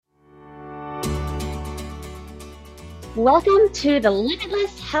Welcome to the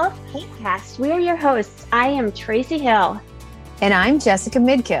Limitless Health Podcast. We are your hosts. I am Tracy Hill. And I'm Jessica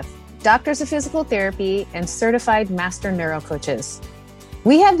Midkiff, doctors of physical therapy and certified master neurocoaches.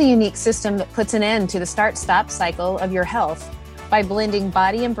 We have the unique system that puts an end to the start-stop cycle of your health by blending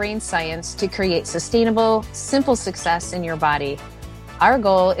body and brain science to create sustainable, simple success in your body. Our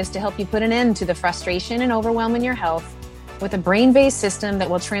goal is to help you put an end to the frustration and overwhelm in your health with a brain-based system that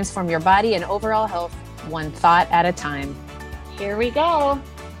will transform your body and overall health one thought at a time. Here we go.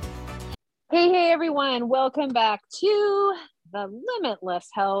 Hey, everyone. Welcome back to the Limitless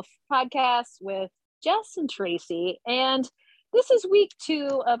Health Podcast with Jess and Tracy. And this is week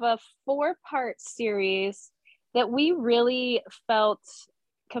 2 of a 4-part series that we really felt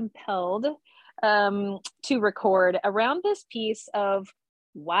compelled to record around this piece of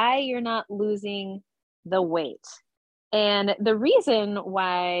why you're not losing the weight. And the reason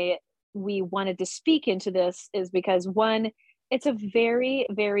why we wanted to speak into this is because, one, it's a very,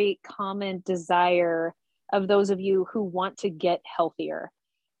 very common desire of those of you who want to get healthier.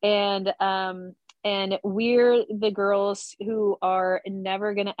 And we're the girls who are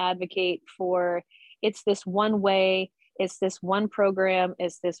never going to advocate for it's this one way, it's this one program,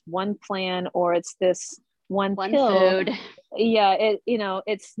 it's this one plan, or it's this one pill. Food. Yeah,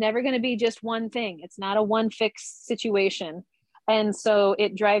 it's never going to be just one thing. It's not a one fix situation. And so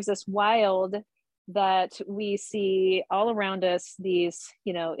it drives us wild that we see all around us these,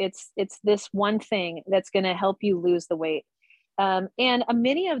 it's this one thing that's going to help you lose the weight. And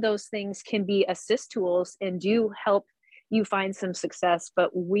many of those things can be assist tools and do help you find some success.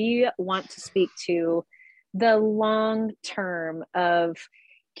 But we want to speak to the long term of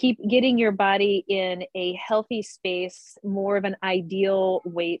keep getting your body in a healthy space, more of an ideal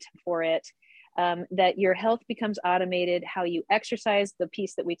weight for it. That your health becomes automated, how you exercise, the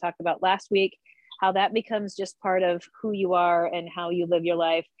piece that we talked about last week, how that becomes just part of who you are and how you live your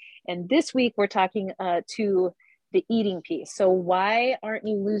life. And this week we're talking to the eating piece. So why aren't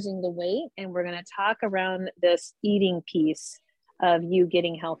you losing the weight? And we're going to talk around this eating piece of you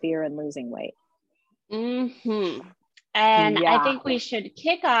getting healthier and losing weight. Mm-hmm. And yeah. I think we should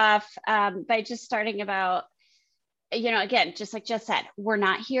kick off by just starting about, again, just like Jess said, we're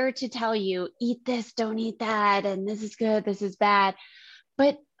not here to tell you, eat this, don't eat that, and this is good, this is bad,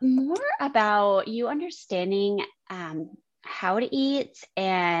 but more about you understanding how to eat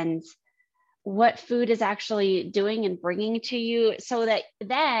and what food is actually doing and bringing to you, so that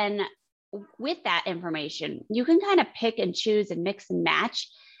then with that information, you can kind of pick and choose and mix and match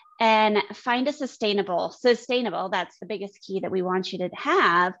and find a sustainable, that's the biggest key that we want you to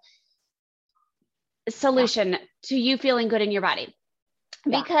have, solution to you feeling good in your body.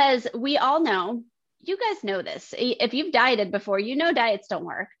 Because we all know, you guys know this, if you've dieted before, diets don't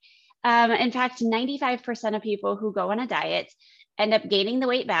work. In fact, 95% of people who go on a diet end up gaining the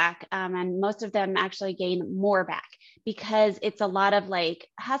weight back, and most of them actually gain more back, because it's a lot of like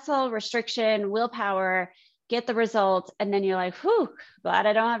hustle, restriction, willpower, get the results, and then you're like, whew, glad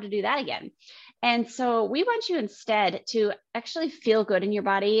I don't have to do that again. And so we want you instead to actually feel good in your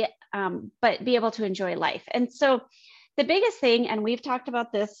body, but be able to enjoy life. And so the biggest thing, and we've talked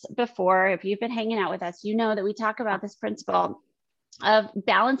about this before, if you've been hanging out with us, you know that we talk about this principle of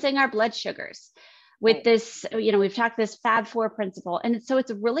balancing our blood sugars with this, we've talked this Fab4 principle. And so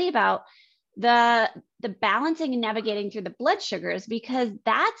it's really about the balancing and navigating through the blood sugars, because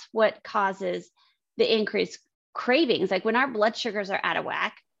that's what causes the increased cravings. Like when our blood sugars are out of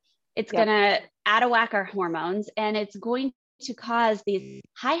whack, it's going to out of whack our hormones, and it's going to cause these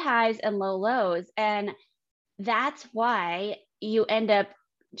high highs and low lows. And that's why you end up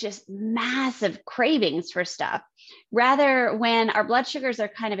just massive cravings for stuff. Rather, when our blood sugars are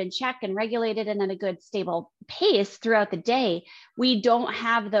kind of in check and regulated and at a good stable pace throughout the day, we don't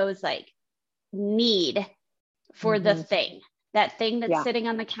have those like need for the thing. That thing that's sitting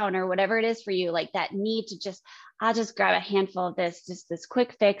on the counter, whatever it is for you, like that need to just, I'll just grab a handful of this, just this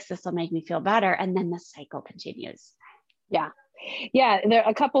quick fix. This will make me feel better. And then the cycle continues. Yeah. There are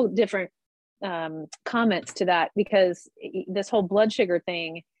a couple different comments to that, because this whole blood sugar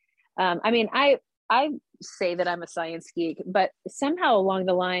thing, I say that I'm a science geek, but somehow along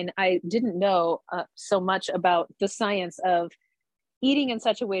the line, I didn't know so much about the science of eating in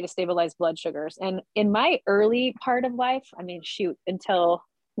such a way to stabilize blood sugars. And in my early part of life, until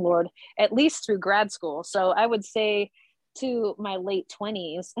Lord, at least through grad school. So I would say to my late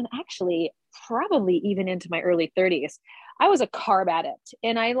 20s, and actually probably even into my early 30s, I was a carb addict.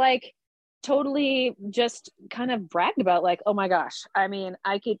 And I totally just kind of bragged about, like, oh my gosh, I mean,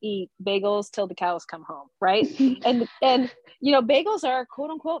 I could eat bagels till the cows come home, right? And you know, bagels are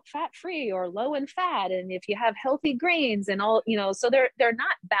quote unquote fat free or low in fat, and if you have healthy grains and all, you know, so they're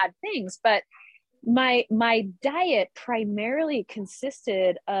not bad things. But my diet primarily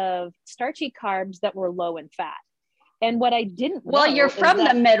consisted of starchy carbs that were low in fat. And what I didn't know, well, you're from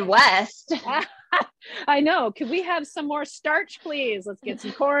the Midwest. I know. Could we have some more starch, please? Let's get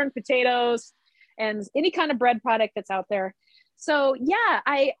some corn, potatoes, and any kind of bread product that's out there. So yeah,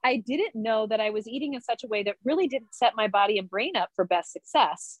 I didn't know that I was eating in such a way that really didn't set my body and brain up for best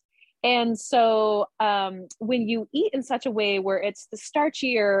success. And so when you eat in such a way where it's the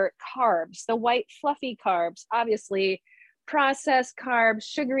starchier carbs, the white fluffy carbs, obviously processed carbs,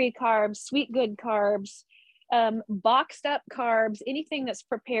 sugary carbs, sweet good carbs, boxed up carbs, anything that's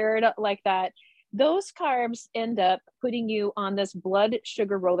prepared like that, those carbs end up putting you on this blood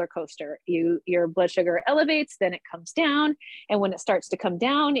sugar roller coaster. Your blood sugar elevates, then it comes down. And when it starts to come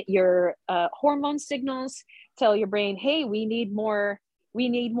down, your hormone signals tell your brain, hey, we need more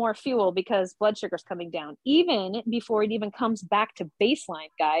fuel because blood sugar is coming down, even before it even comes back to baseline,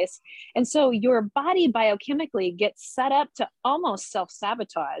 guys. And so your body biochemically gets set up to almost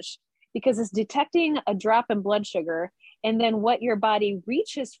self-sabotage because it's detecting a drop in blood sugar. And then what your body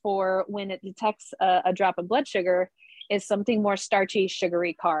reaches for when it detects a drop in blood sugar is something more starchy,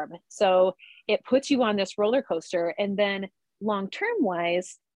 sugary carb. So it puts you on this roller coaster. And then long-term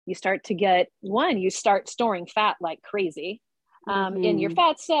wise, you start storing fat like crazy in your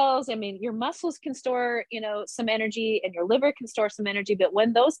fat cells. I mean, your muscles can store, you know, some energy, and your liver can store some energy. But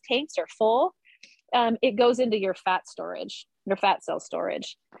when those tanks are full, it goes into your fat storage, your fat cell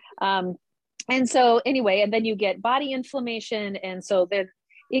storage. And so anyway, and then you get body inflammation. And so then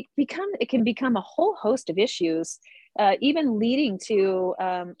it can become a whole host of issues, even leading to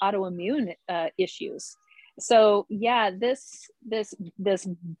autoimmune issues. So yeah, this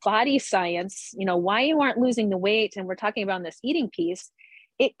body science, you know, why you aren't losing the weight, and we're talking about this eating piece,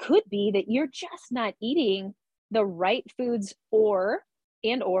 it could be that you're just not eating the right foods or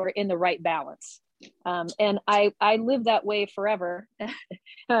in the right balance. And I lived that way forever.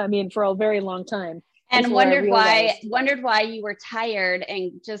 I mean, for a very long time. And wondered why you were tired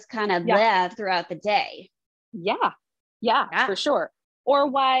and just kind of lived throughout the day. Yeah, for sure. Or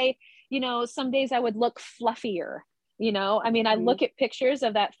why, you know, some days I would look fluffier, you know, I mean, I look at pictures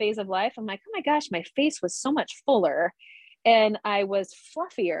of that phase of life. I'm like, oh my gosh, my face was so much fuller and I was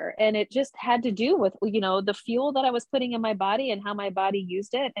fluffier. And it just had to do with, you know, the fuel that I was putting in my body and how my body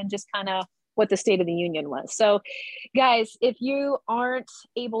used it, and just kind of what the state of the union was. So guys, if you aren't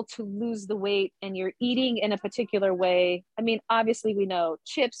able to lose the weight and you're eating in a particular way, I mean, obviously we know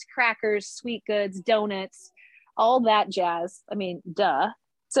chips, crackers, sweet goods, donuts, all that jazz. I mean, duh.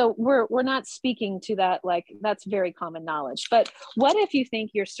 So we're not speaking to that, like that's very common knowledge. But what if you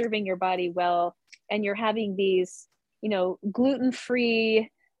think you're serving your body well and you're having these, you know, gluten-free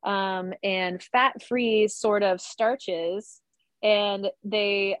and fat-free sort of starches, and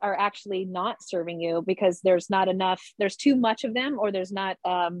they are actually not serving you because there's too much of them, or there's not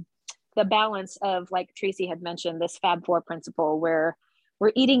the balance of, like Tracy had mentioned, this Fab4 principle, where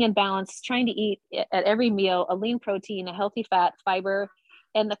we're eating in balance, trying to eat at every meal a lean protein, a healthy fat, fiber,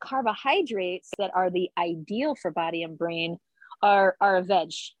 and the carbohydrates that are the ideal for body and brain are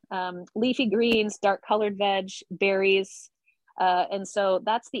veg, leafy greens, dark colored veg, berries. And so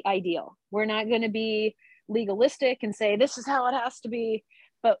that's the ideal. We're not going to be legalistic and say this is how it has to be,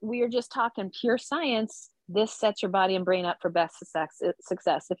 but we are just talking pure science. This sets your body and brain up for best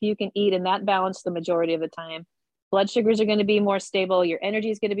success. If you can eat in that balance the majority of the time, blood sugars are going to be more stable, your energy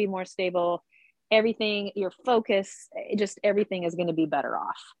is going to be more stable, everything, your focus, just everything is going to be better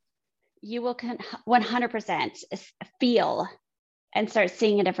off. You will 100% feel and start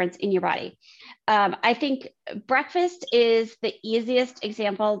seeing a difference in your body. I think breakfast is the easiest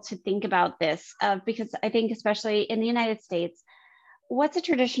example to think about this, because I think especially in the United States, what's a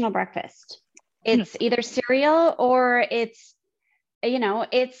traditional breakfast? It's either cereal or it's, you know,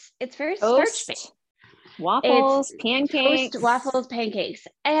 it's very starch-based. Waffles, pancakes. Toast, waffles, pancakes.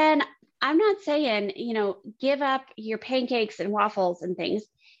 And I'm not saying, you know, give up your pancakes and waffles and things,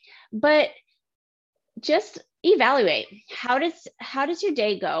 but just evaluate how does your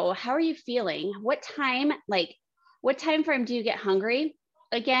day go? How are you feeling? What time frame do you get hungry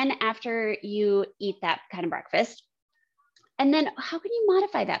again after you eat that kind of breakfast? And then how can you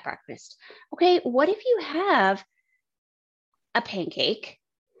modify that breakfast? Okay, what if you have a pancake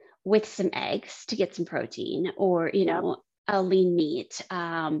with some eggs to get some protein, or, you know, a lean meat.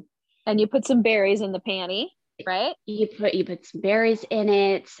 And you put some berries in the panty. right? You put some berries in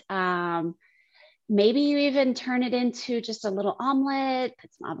it. Maybe you even turn it into just a little omelet,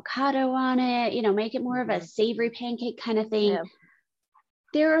 put some avocado on it, make it more of a savory pancake kind of thing. Yeah.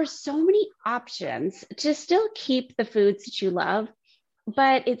 There are so many options to still keep the foods that you love,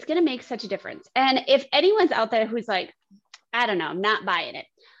 but it's going to make such a difference. And if anyone's out there who's like, I don't know, I'm not buying it.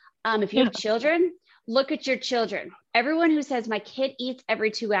 If you have children, look at your children. Everyone who says my kid eats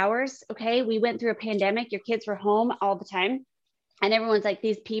every 2 hours. Okay. We went through a pandemic. Your kids were home all the time. And everyone's like,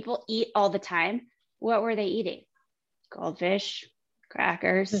 these people eat all the time. What were they eating? Goldfish,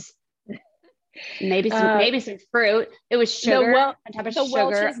 crackers, maybe some fruit. It was sugar on top of the sugar.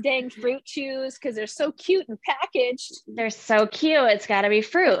 Welch's dang fruit chews, because they're so cute and packaged. They're so cute. It's got to be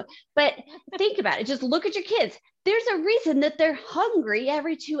fruit. But think about it. Just look at your kids. There's a reason that they're hungry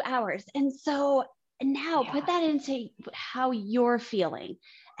every 2 hours. And so now put that into how you're feeling.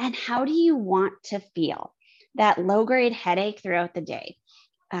 And how do you want to feel? That low-grade headache throughout the day.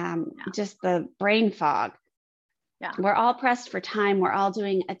 Just the brain fog. Yeah. We're all pressed for time. We're all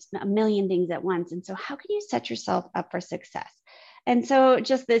doing a million things at once. And so how can you set yourself up for success? And so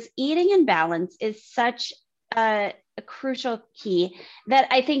just this eating in balance is such a crucial key that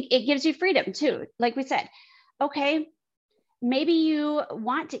I think it gives you freedom too. Like we said, okay, maybe you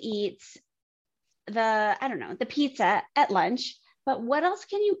want to eat the pizza at lunch, but what else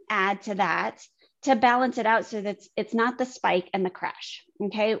can you add to that to balance it out so that it's not the spike and the crash?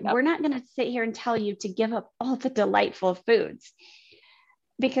 Okay. Yep. We're not going to sit here and tell you to give up all the delightful foods,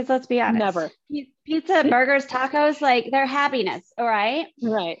 because let's be honest, never. Pizza, burgers, tacos, like they're happiness. All right.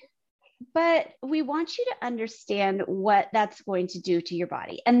 Right. But we want you to understand what that's going to do to your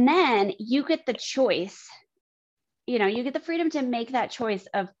body. And then you get the choice, you get the freedom to make that choice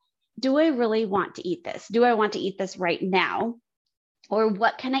of, do I really want to eat this? Do I want to eat this right now? Or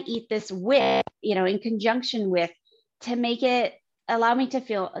what can I eat this with, in conjunction with, to make it allow me to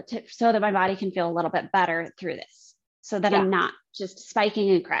feel, so that my body can feel a little bit better through this, so that I'm not just spiking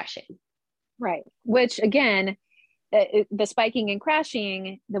and crashing. Right. Which again, the spiking and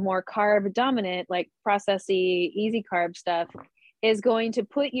crashing, the more carb dominant, like processy, easy carb stuff, is going to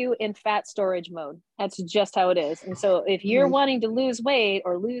put you in fat storage mode. That's just how it is. And so if you're wanting to lose weight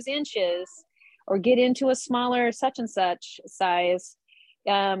or lose inches or get into a smaller such and such size,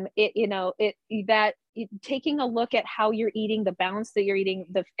 taking a look at how you're eating, the balance that you're eating,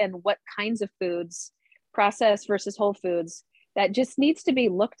 and what kinds of foods, processed versus whole foods, that just needs to be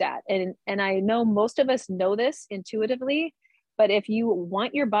looked at. And I know most of us know this intuitively, but if you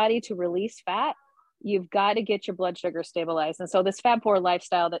want your body to release fat, you've got to get your blood sugar stabilized. And so this fat poor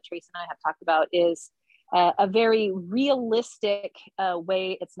lifestyle that Tracy and I have talked about is a very realistic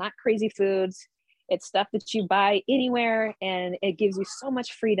way. It's not crazy foods. It's stuff that you buy anywhere, and it gives you so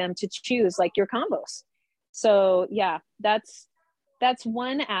much freedom to choose, like your combos. So yeah, that's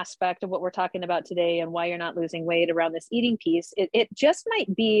one aspect of what we're talking about today, and why you're not losing weight around this eating piece. It just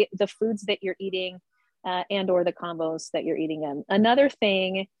might be the foods that you're eating and or the combos that you're eating in. Another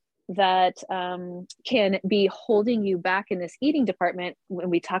thing that can be holding you back in this eating department, when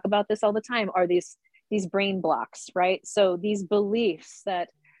we talk about this all the time, are these brain blocks, right? So these beliefs that,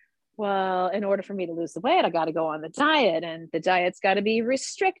 well, in order for me to lose the weight, I got to go on the diet, and the diet's got to be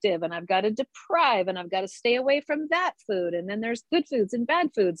restrictive, and I've got to deprive, and I've got to stay away from that food. And then there's good foods and bad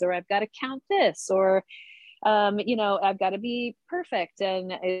foods, or I've got to count this, or, I've got to be perfect.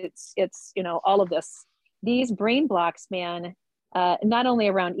 And it's, all of this, these brain blocks, man, not only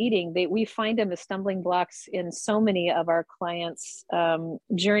around eating, we find them as stumbling blocks in so many of our clients' health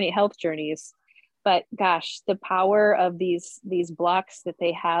journeys. But gosh, the power of these blocks that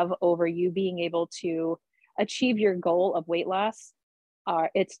they have over you being able to achieve your goal of weight loss,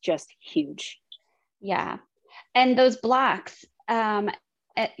 it's just huge. Yeah. And those blocks, of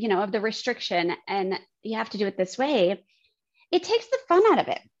the restriction, and you have to do it this way, it takes the fun out of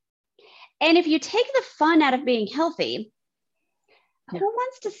it. And if you take the fun out of being healthy, who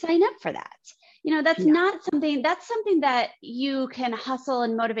wants to sign up for that? That's not something, that's something that you can hustle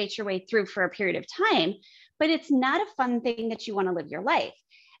and motivate your way through for a period of time, but it's not a fun thing that you want to live your life.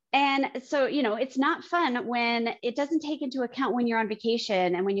 And so, it's not fun when it doesn't take into account when you're on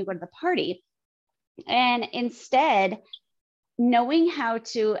vacation and when you go to the party. And instead, knowing how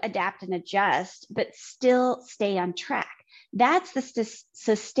to adapt and adjust, but still stay on track. That's the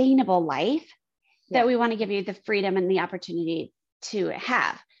sustainable life that we want to give you the freedom and the opportunity to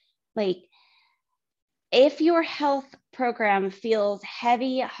have. Like, if your health program feels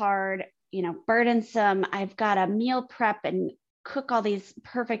heavy, hard, burdensome, I've got to meal prep and cook all these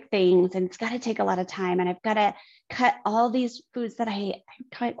perfect things, and it's got to take a lot of time, and I've got to cut all these foods that I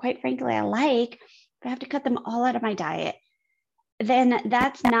quite frankly, I like, if I have to cut them all out of my diet, then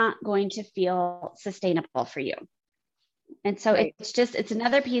that's not going to feel sustainable for you. And so Right. it's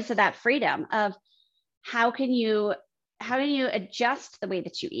another piece of that freedom of how can you adjust the way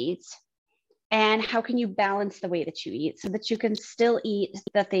that you eat, and how can you balance the way that you eat so that you can still eat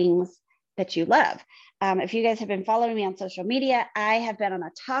the things that you love. If you guys have been following me on social media, I have been on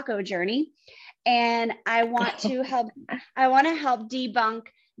a taco journey, and I want to help debunk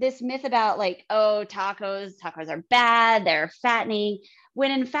this myth about like, oh, tacos are bad, they're fattening,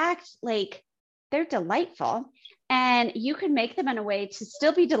 when in fact, like, they're delightful, and you can make them in a way to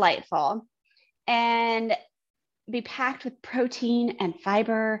still be delightful and be packed with protein and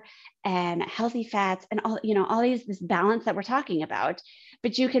fiber and healthy fats and all this balance that we're talking about.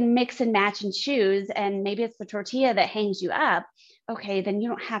 But you can mix and match and choose, and maybe it's the tortilla that hangs you up. Okay, then you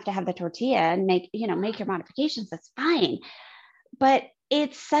don't have to have the tortilla and make your modifications. That's fine. But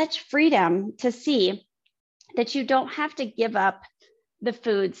it's such freedom to see that you don't have to give up the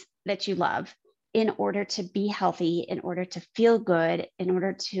foods that you love in order to be healthy, in order to feel good, in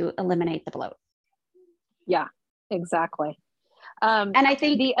order to eliminate the bloat. Yeah, exactly. And I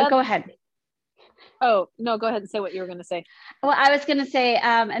think, go ahead. Oh, no, go ahead and say what you were going to say. Well, I was going to say,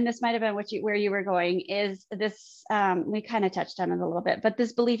 and this might've been where you were going, is this, we kind of touched on it a little bit, but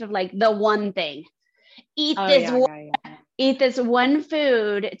this belief of like the one thing, eat this one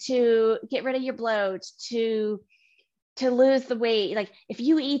food to get rid of your bloat, to lose the weight. Like, if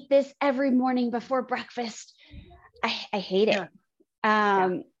you eat this every morning before breakfast, I hate it.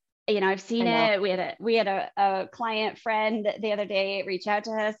 I've seen it. We had a client friend the other day reach out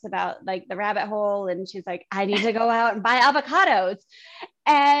to us about like the rabbit hole, and she's like, I need to go out and buy avocados.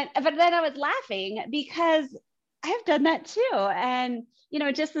 But then I was laughing because I've done that too. And,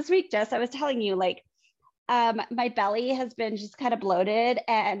 just this week, Jess, I was telling you, like, my belly has been just kind of bloated,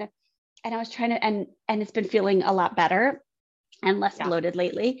 and I was trying to, and it's been feeling a lot better and less bloated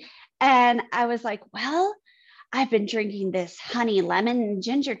lately. And I was like, well, I've been drinking this honey lemon and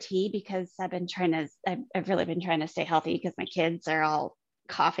ginger tea because I've really been trying to stay healthy because my kids are all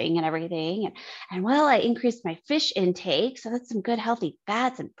coughing and everything. And I increased my fish intake. So that's some good healthy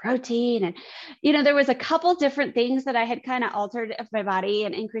fats and protein. And, there was a couple different things that I had kind of altered of my body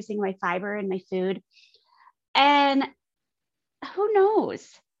and increasing my fiber in my food. And who knows?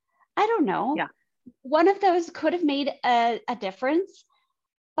 I don't know. Yeah. One of those could have made a difference,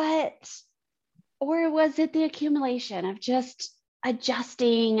 or was it the accumulation of just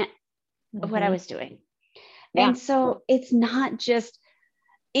adjusting what I was doing? Yeah. And so it's not just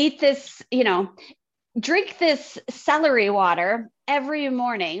eat this, drink this celery water every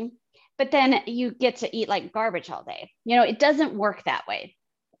morning, but then you get to eat like garbage all day. It doesn't work that way.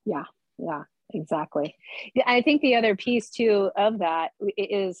 Yeah. Yeah, exactly. I think the other piece too of that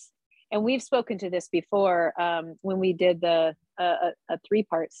is, and we've spoken to this before when we did a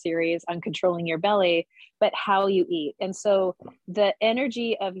 3-part series on controlling your belly, but how you eat. And so the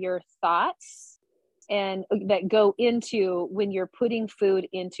energy of your thoughts and that go into when you're putting food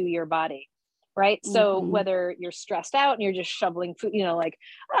into your body, right? Mm-hmm. So whether you're stressed out and you're just shoveling food, like,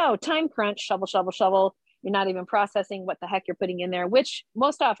 oh, time crunch, shovel, shovel, shovel. You're not even processing what the heck you're putting in there, which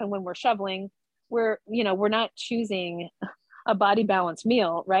most often when we're shoveling, we're not choosing a body balance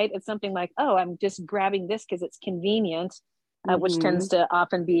meal, right? It's something like, oh, I'm just grabbing this because it's convenient, which tends to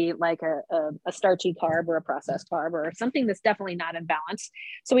often be like a starchy carb or a processed carb or something that's definitely not in balance.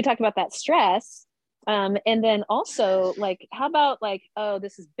 So we talked about that stress. And then also like, how about like, oh,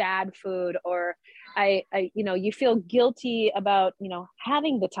 this is bad food, or I you feel guilty about,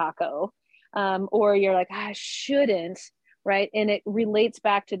 having the taco, or you're like, I shouldn't, right? And it relates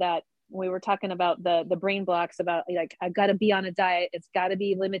back to that. We were talking about the brain blocks about like, I've got to be on a diet. It's got to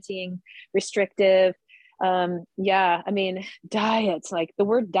be limiting, restrictive. Diets, like the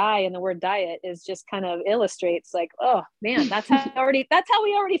word die and the word diet is just kind of illustrates like, oh man, that's how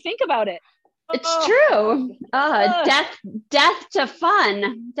we already think about it. It's true. Death to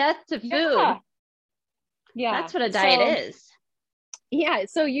fun, death to food. Yeah. That's what a diet is. Yeah.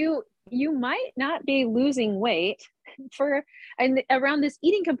 So you might not be losing weight around this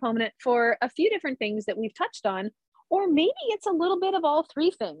eating component for a few different things that we've touched on, or maybe it's a little bit of all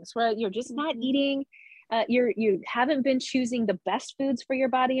three things, right? You're just not eating, you haven't been choosing the best foods for your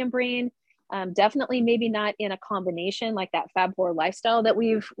body and brain. Definitely maybe not in a combination like that Fab4 lifestyle that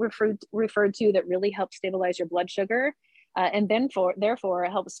we've referred to that really helps stabilize your blood sugar. And then therefore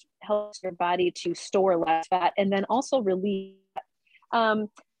it helps your body to store less fat and then also release.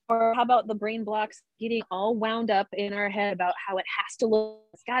 Or how about the brain blocks getting all wound up in our head about how it has to look,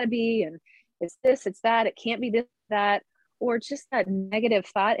 it's got to be, and it's this, it's that, it can't be this, that. or just that negative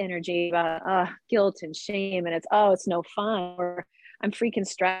thought energy about guilt and shame, and it's no fun, or I'm freaking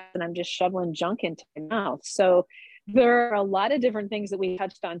stressed and I'm just shoveling junk into my mouth. So there are a lot of different things that we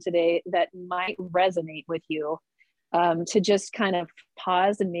touched on today that might resonate with you, to just kind of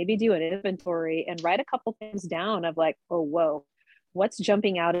pause and maybe do an inventory and write a couple things down of like, oh, whoa, what's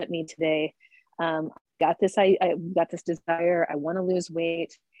jumping out at me today? I got this desire. I want to lose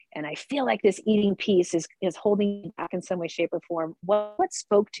weight. And I feel like this eating piece is holding me back in some way, shape, or form. What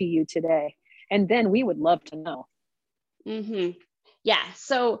spoke to you today? And then we would love to know. Mm-hmm. Yeah.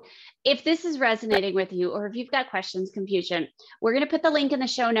 So if this is resonating with you, or if you've got questions, confusion, we're going to put the link in the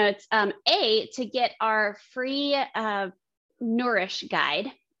show notes, to get our free Nourish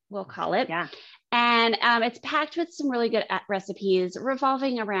guide, we'll call it. Yeah. And it's packed with some really good recipes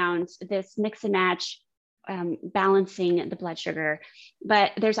revolving around this mix and match, balancing the blood sugar.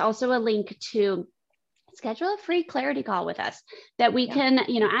 But there's also a link to schedule a free clarity call with us that we can,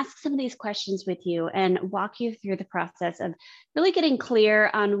 ask some of these questions with you and walk you through the process of really getting clear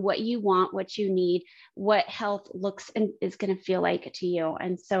on what you want, what you need, what health looks and is going to feel like to you.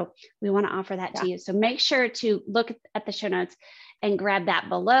 And so we want to offer that to you. So make sure to look at the show notes and grab that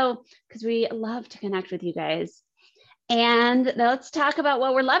below, because we love to connect with you guys. And let's talk about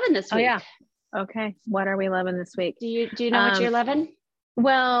what we're loving this week. Oh, yeah. Okay. What are we loving this week? Do you know what you're loving?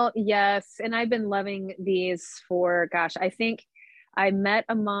 Well, yes. And I've been loving these for, I think I met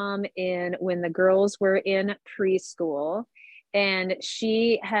a mom when the girls were in preschool, and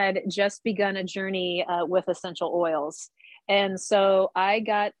she had just begun a journey with essential oils. And so I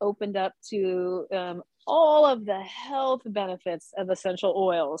got opened up to all of the health benefits of essential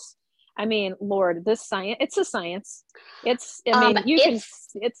oils. I mean, Lord, it's a science. It's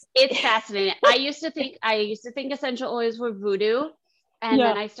fascinating. I used to think essential oils were voodoo. And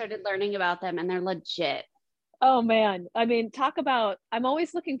then I started learning about them, and they're legit. Oh man. I mean, I'm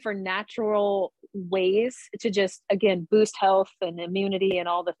always looking for natural ways to just, again, boost health and immunity and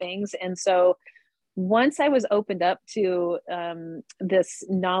all the things. And so once I was opened up to this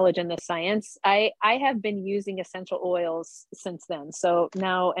knowledge and this science, I have been using essential oils since then. So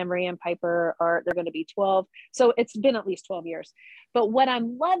now Emery and Piper they're going to be 12. So it's been at least 12 years. But what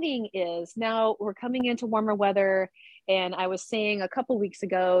I'm loving is now we're coming into warmer weather. And I was saying a couple weeks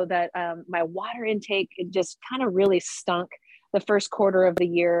ago that my water intake just kind of really stunk the first quarter of the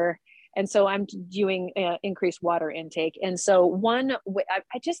year. And so I'm doing increased water intake. And so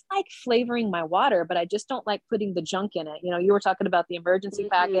I just like flavoring my water, but I just don't like putting the junk in it. You were talking about the emergency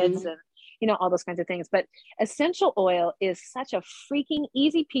packets and, all those kinds of things. But essential oil is such a freaking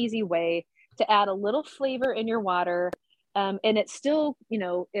easy peasy way to add a little flavor in your water. And it's still,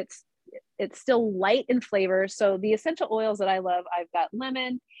 it's still light in flavor. So the essential oils that I love, I've got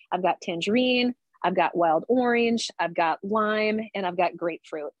lemon, I've got tangerine, I've got wild orange, I've got lime, and I've got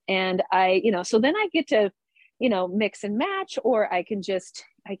grapefruit. And so then I get to, mix and match, or I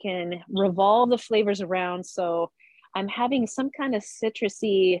can revolve the flavors around. So I'm having some kind of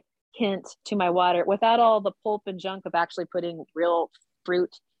citrusy hint to my water without all the pulp and junk of actually putting real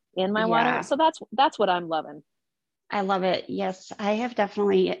fruit in my water. So that's what I'm loving. I love it. Yes, I have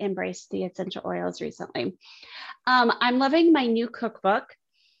definitely embraced the essential oils recently. I'm loving my new cookbook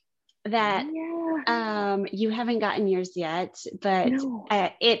that you haven't gotten yours yet, but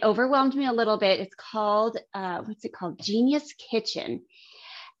it overwhelmed me a little bit. It's called, what's it called? Genius Kitchen.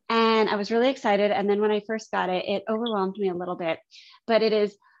 And I was really excited. And then when I first got it, it overwhelmed me a little bit, but it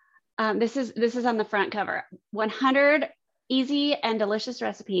is, this is on the front cover, 100 easy and delicious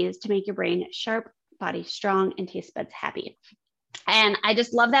recipes to make your brain sharp, body strong, and taste buds happy. And I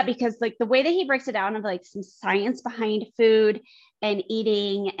just love that because like the way that he breaks it down of like some science behind food and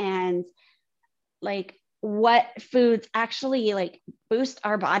eating and like what foods actually like boost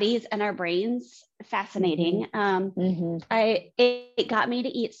our bodies and our brains. Fascinating. It got me to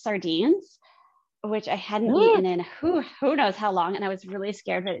eat sardines, which I hadn't eaten in who knows how long. And I was really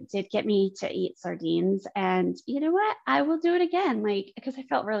scared, but it did get me to eat sardines. And you know what? I will do it again, like, because I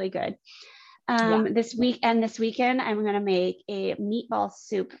felt really good. This weekend, I'm going to make a meatball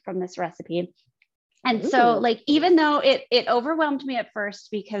soup from this recipe. And so like, even though it overwhelmed me at first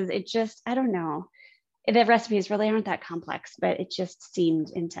because it just, I don't know, the recipes really aren't that complex, but it just seemed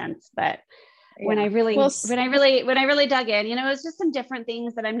intense. But when I really dug in, it was just some different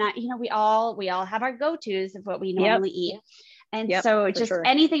things that I'm not, we all have our go-tos of what we normally eat. And so just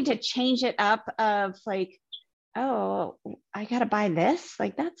anything to change it up of like, oh, I got to buy this,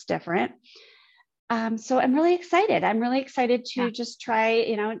 like, that's different. So I'm really excited. I'm really excited to just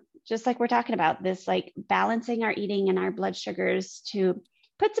try, just like we're talking about this, like balancing our eating and our blood sugars to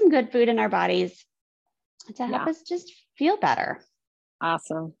put some good food in our bodies to help us just feel better.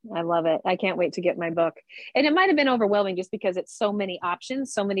 Awesome. I love it. I can't wait to get my book. And it might've been overwhelming just because it's so many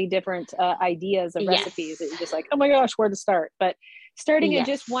options, so many different ideas of recipes that you're just like, oh my gosh, where to start? But starting in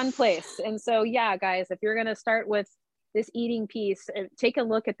just one place. And so, yeah, guys, if you're going to start with this eating piece, take a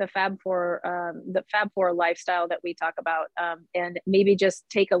look at the Fab Four lifestyle that we talk about, and maybe just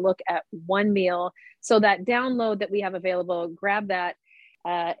take a look at one meal. So that download that we have available, grab that.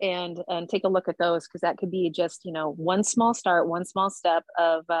 And take a look at those, because that could be just, one small start, one small step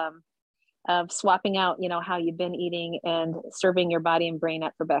of swapping out, how you've been eating and serving your body and brain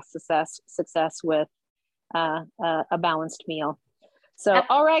up for best success with a balanced meal. So,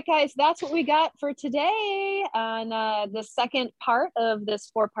 all right, guys, that's what we got for today on the second part of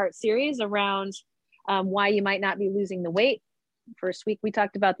this 4-part series around why you might not be losing the weight. First week, we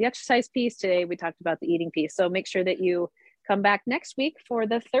talked about the exercise piece. Today, we talked about the eating piece. So make sure that you come back next week for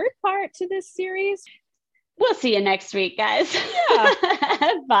the third part to this series. We'll see you next week, guys. Yeah.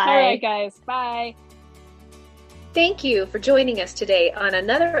 Bye. All right, guys. Bye. Thank you for joining us today on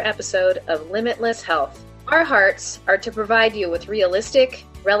another episode of Limitless Health. Our hearts are to provide you with realistic,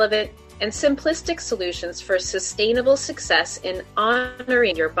 relevant, and simplistic solutions for sustainable success in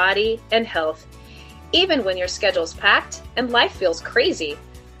honoring your body and health, even when your schedule's packed and life feels crazy.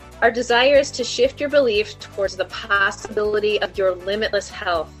 Our desire is to shift your belief towards the possibility of your limitless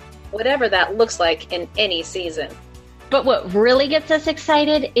health, whatever that looks like in any season. But what really gets us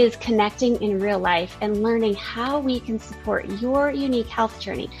excited is connecting in real life and learning how we can support your unique health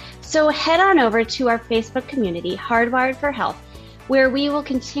journey. So head on over to our Facebook community, Hardwired for Health, where we will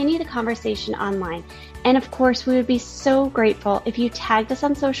continue the conversation online. And of course, we would be so grateful if you tagged us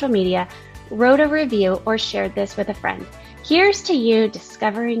on social media, wrote a review, or shared this with a friend. Here's to you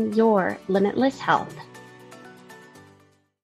discovering your limitless health.